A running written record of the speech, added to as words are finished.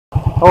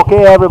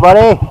Okay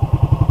everybody,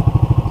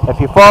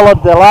 if you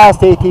followed the last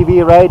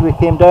ATV ride, we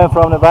came down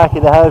from the back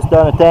of the house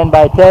down a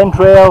 10x10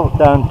 trail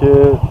down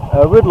to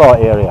a woodlot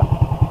area.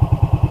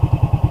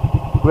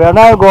 We are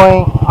now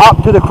going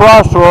up to the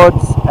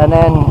crossroads and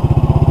then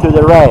to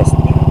the rest.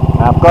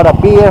 I've got a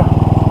beer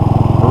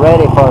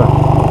ready for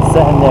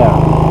sitting there.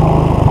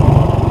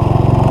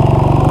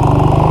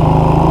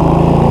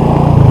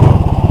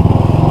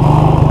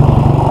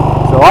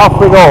 So off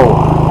we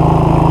go.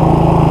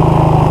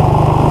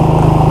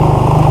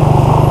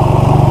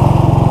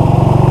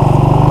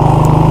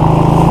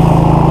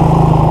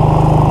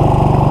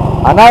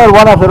 Another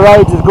one of the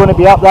rides is going to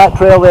be up that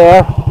trail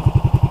there.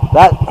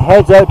 That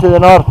heads out to the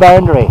north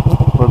boundary.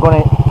 We're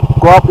going to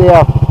go up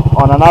there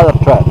on another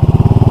trip.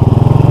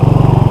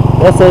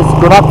 This is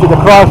going up to the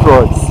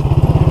crossroads.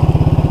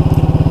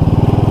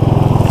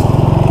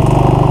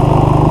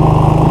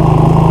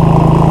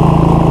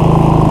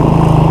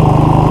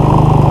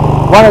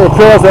 One of the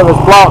trails that was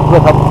blocked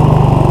with a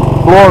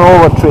blown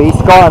over tree,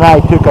 Scott and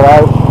I took her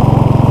out.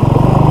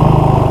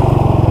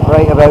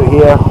 Right about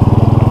here.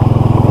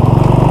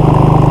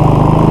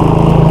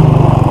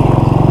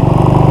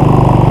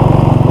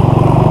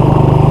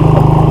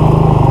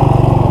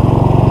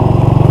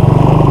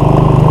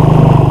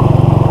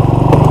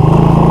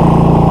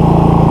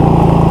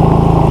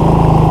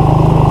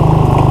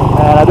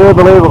 I do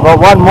believe we've got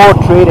one more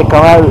tree to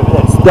come out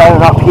that's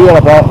down up here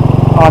a bit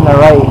on the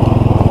right.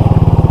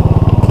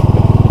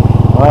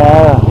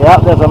 Well,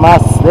 yep, there's a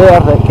mass there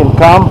that can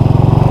come.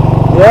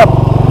 Yep.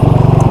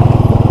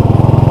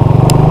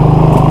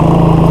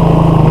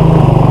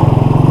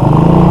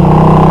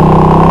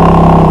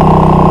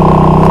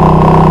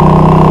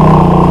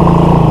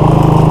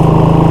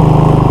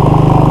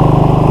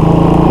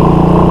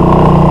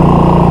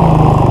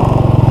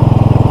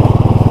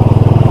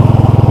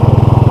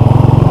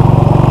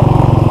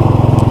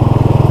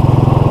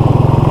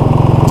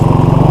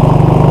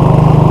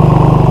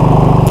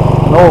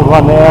 Old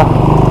one there.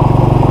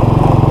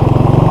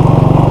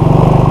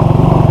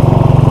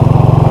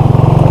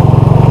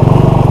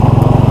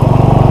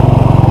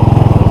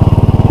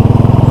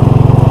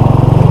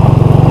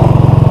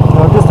 So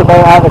we're just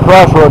about at the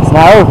crossroads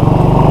now.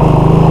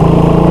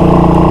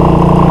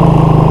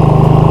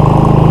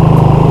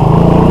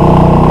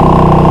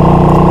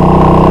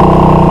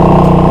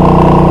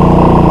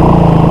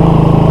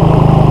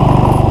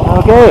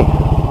 Okay,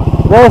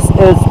 this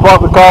is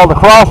what we call the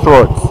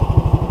crossroads.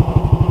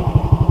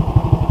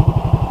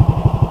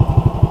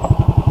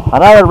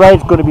 Another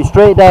ride's going to be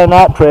straight down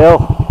that trail.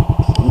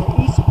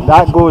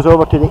 That goes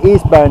over to the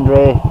east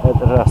boundary.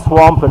 There's a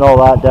swamp and all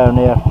that down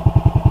there.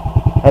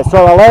 It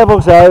sort of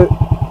levels out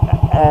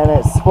and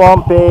it's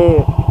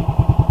swampy,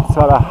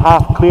 sort of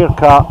half clear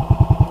cut,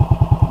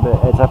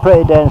 but it's a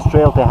pretty dense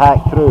trail to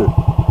hack through.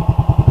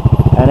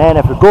 And then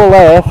if we go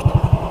left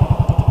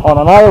on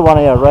another one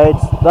of our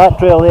rides, that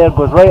trail there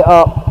goes right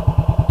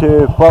up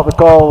to what we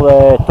call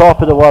the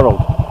top of the world.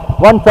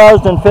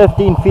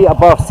 1,015 feet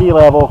above sea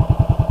level.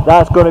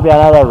 That's going to be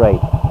another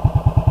ride.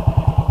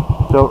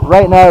 So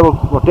right now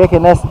we're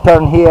taking this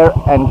turn here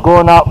and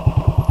going up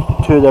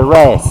to the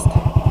rest.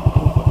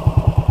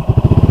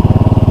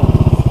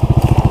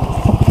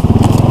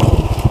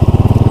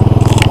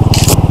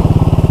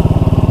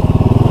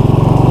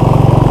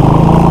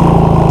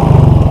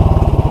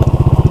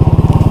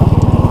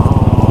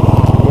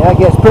 Yeah, it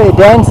gets pretty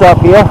dense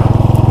up here.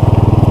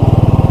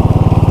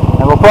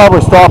 And we'll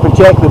probably stop and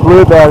check the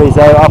blueberries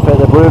out up at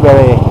the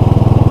blueberry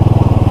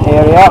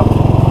area.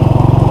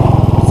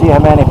 See how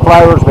many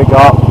flowers we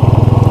got,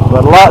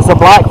 but lots of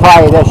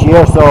blackfly this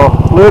year, so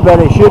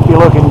blueberry should be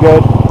looking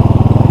good.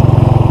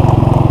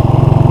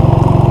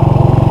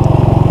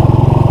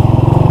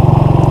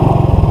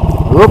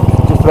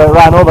 Oops, just about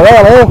ran over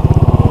there, eh?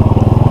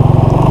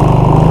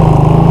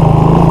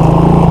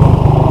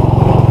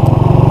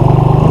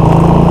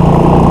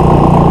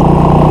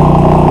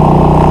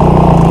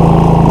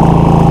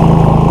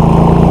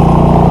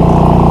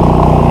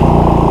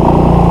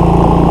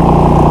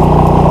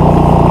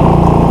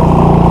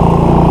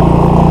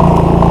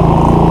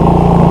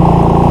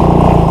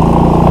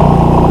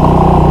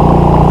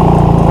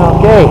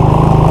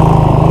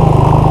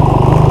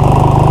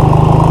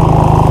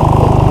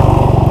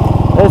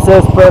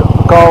 This is what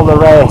we call the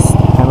rest,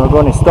 and we're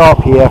going to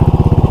stop here.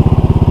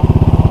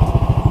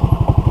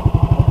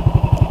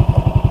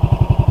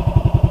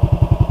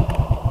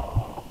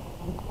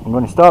 I'm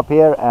going to stop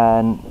here,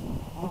 and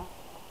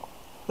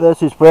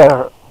this is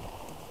where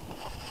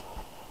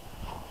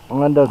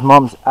Linda's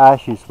mum's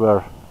ashes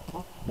were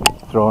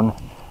thrown.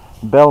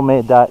 Bill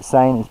made that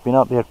sign. It's been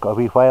up there a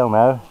wee while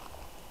now.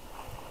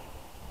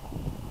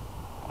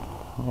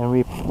 And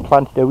we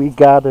planted a wee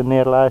garden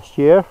there last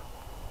year.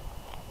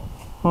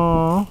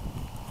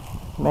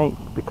 Might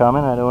be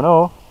coming, I don't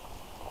know.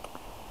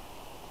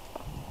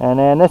 And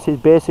then this is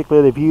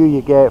basically the view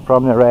you get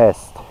from the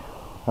rest.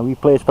 A wee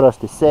place for us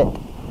to sit.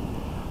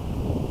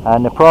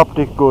 And the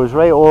property goes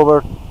right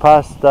over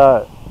past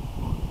that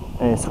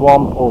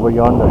swamp over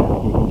yonder.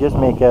 You can just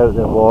make out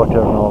the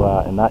water and all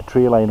that, and that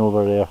tree line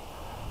over there.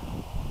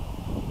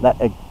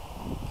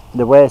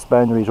 the west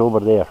boundary is over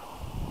there.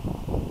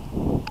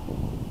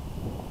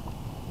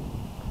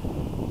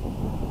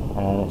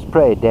 And it's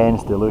pretty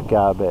dense to look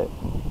at, but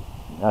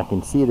I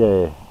can see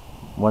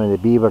one of the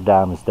beaver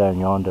dams down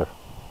yonder.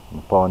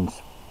 The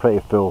pond's pretty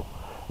full.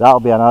 That'll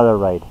be another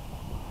ride.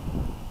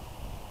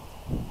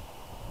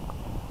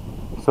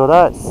 So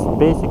that's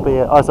basically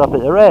us up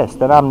at the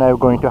rest, and I'm now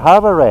going to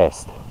have a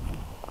rest.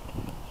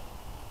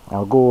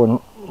 I'll go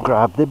and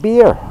grab the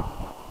beer.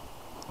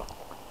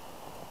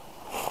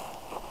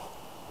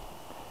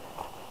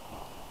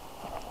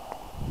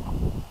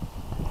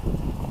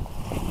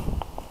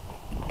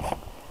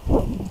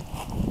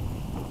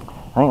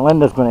 I think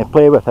Linda's going to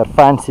play with her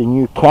fancy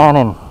new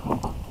Canon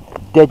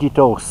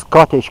digital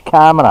Scottish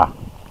camera.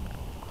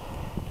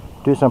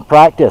 Do some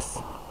practice.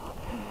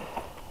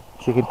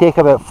 She can take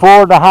about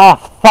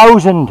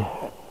 4,500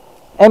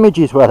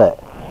 images with it.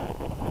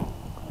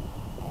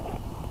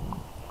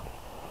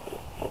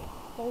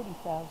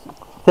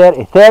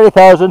 30,000.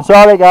 30,000,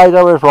 sorry guys,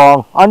 I was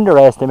wrong.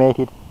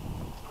 Underestimated.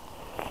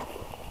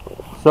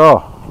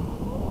 So,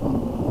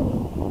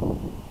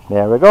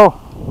 there we go.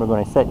 We're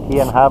going to sit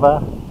here and have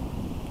a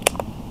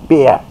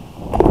beer.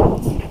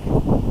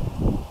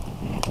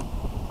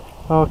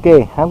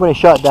 Okay, I'm going to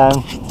shut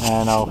down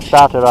and I'll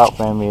start it up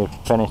when we've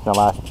finished the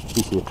last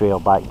piece of the trail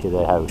back to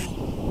the house.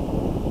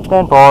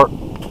 10-4.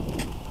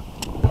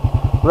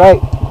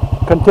 Right,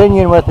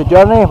 continuing with the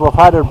journey. We've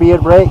had our beer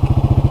break.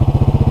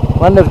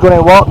 Linda's going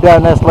to walk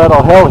down this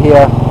little hill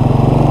here.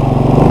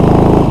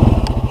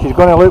 She's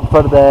going to look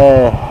for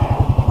a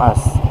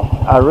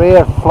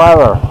rare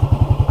flower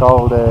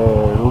called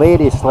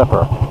lady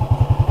slipper.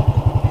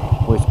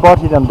 We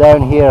spotted them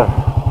down here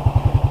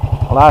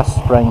last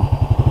spring.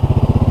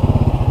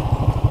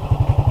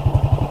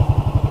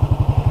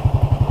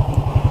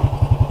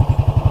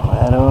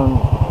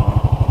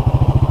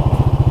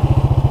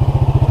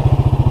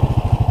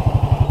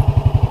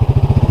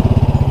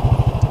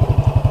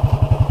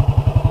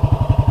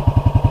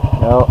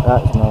 No,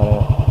 that's not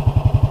it.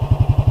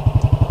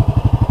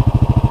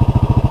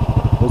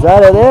 Was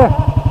that it there?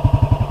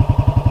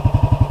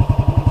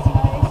 That's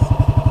nice.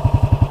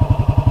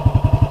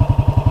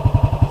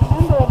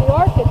 Member of the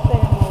orchid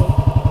family.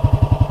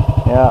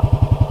 Yeah.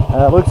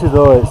 It looks as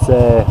though it's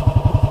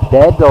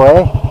dead though,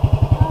 eh?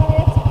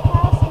 It's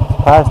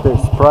past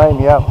its prime,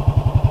 yep.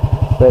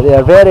 But they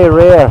are very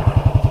rare.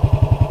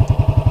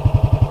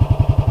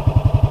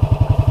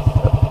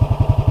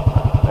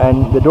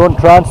 And they don't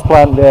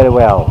transplant very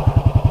well.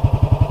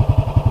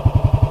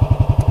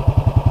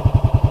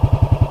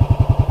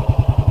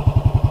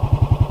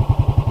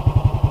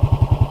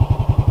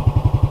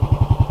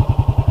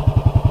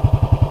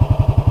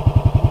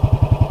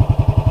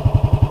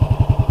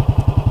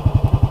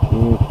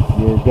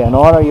 You getting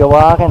on or are you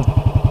walking? No,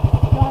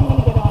 I'm going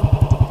to get on.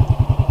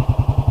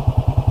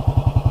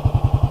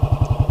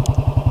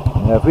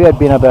 Now, if we had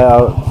been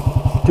about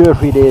 2 or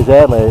 3 days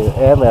earlier,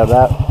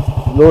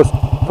 those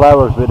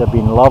flowers would have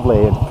been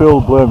lovely in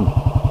full bloom. There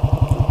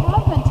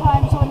have been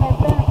times when there've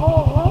been a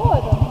whole row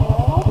of them here.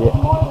 I hope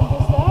there's more than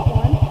just that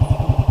one.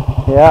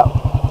 Yeah.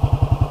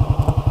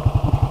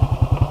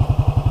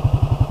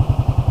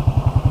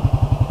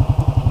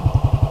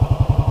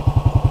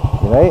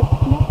 You right?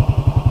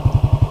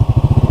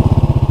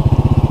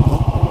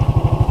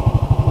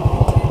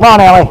 Come on,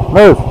 Ellie,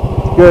 move.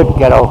 Good,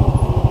 kiddo.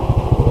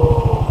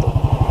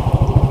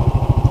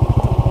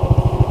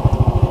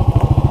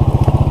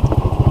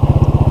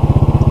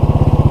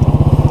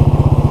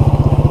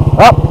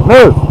 Up,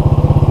 move.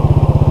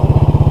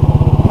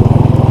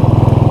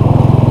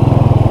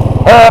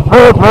 Up,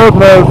 move, move,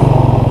 move.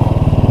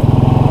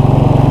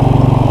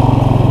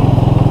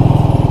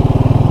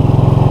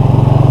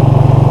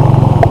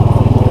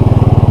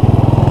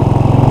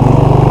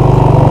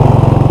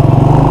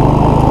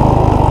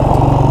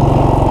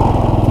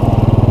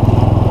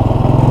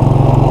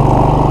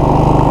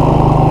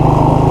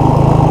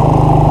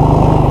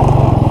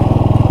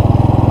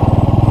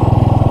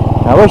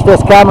 I wish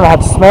this camera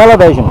had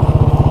smell-o-vision.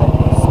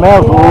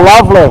 Smells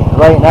lovely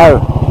right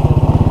now.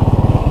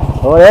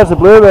 Oh, there's a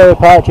blueberry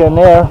patch in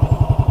there.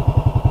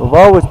 We've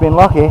always been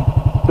lucky.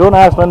 Don't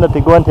ask Linda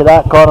to go into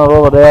that corner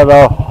over there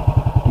though.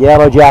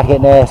 Yellow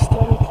jacket nest.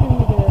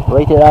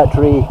 Right at that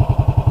tree.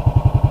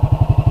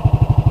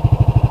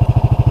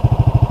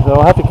 So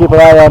we'll have to keep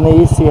an eye on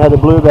these, see how the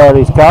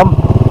blueberries come.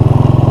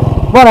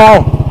 Come on,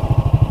 Ellie.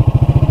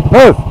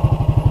 Move.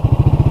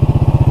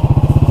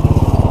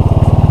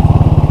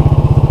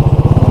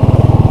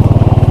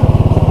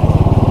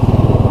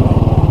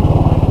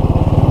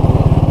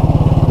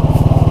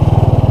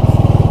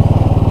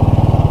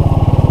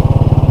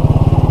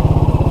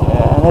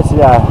 This is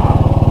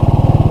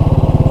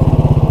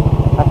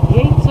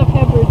Gates of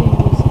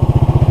Hebrides.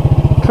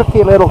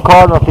 tricky little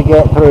corner to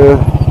get through.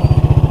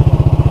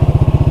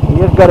 You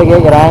just got to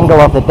get your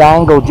angle of the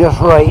dangle just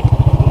right.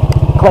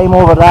 Climb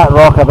over that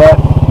rock a bit.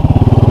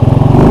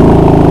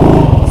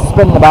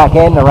 Spin the back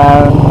end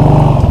around.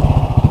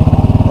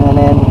 And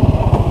then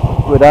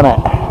we've done it.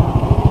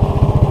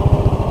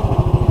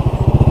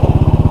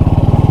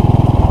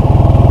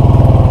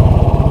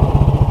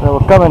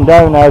 coming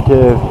down now to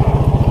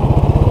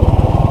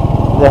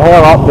the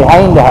hill up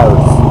behind the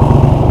house.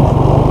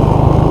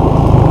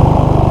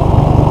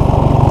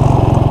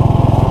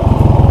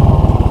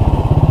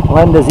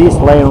 Linda's east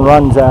lane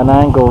runs at an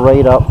angle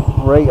right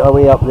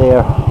away up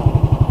there.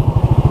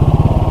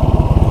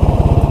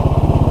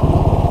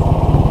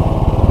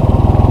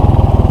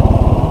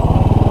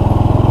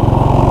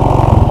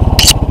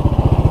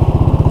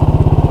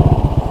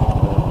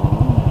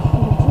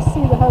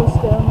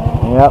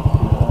 Yep.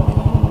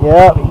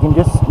 Yeah, you can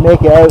just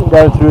make it out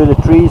down through the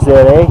trees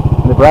there, eh?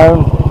 The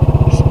brown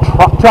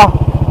structure.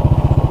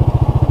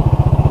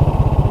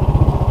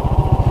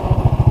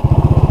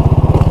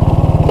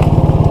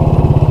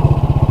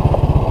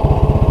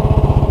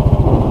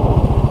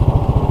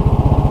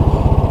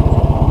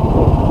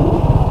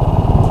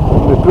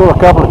 We blew a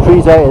couple of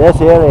trees out of this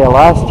area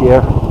last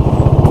year.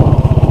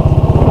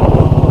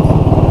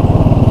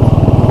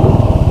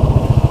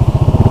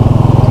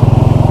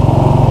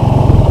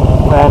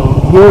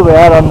 Here we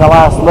are on the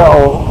last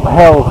little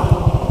hill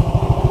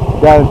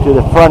down to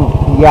the front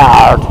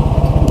yard.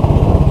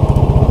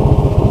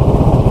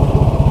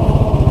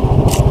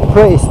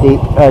 Pretty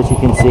steep, as you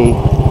can see.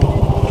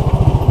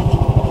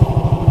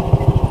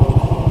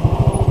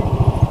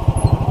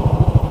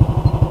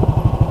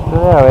 So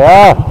there we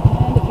are.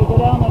 And if you go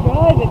down the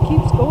drive, it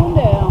keeps going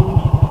down.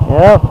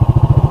 Yep.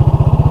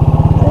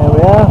 There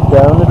we are,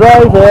 down the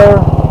drive there.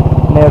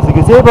 And there's the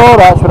gazebo,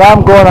 that's where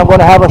I'm going. I'm going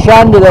to have a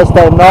shandy this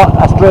time, not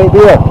a straight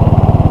beer.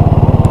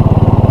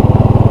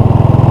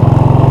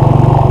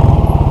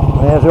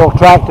 There's the old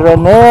tractor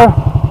in there,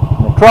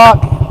 and the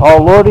truck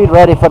all loaded,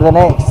 ready for the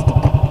next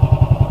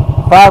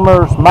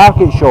farmers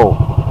market show.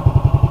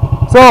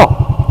 So,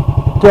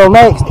 till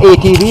next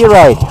ATV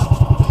ride,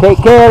 take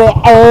care,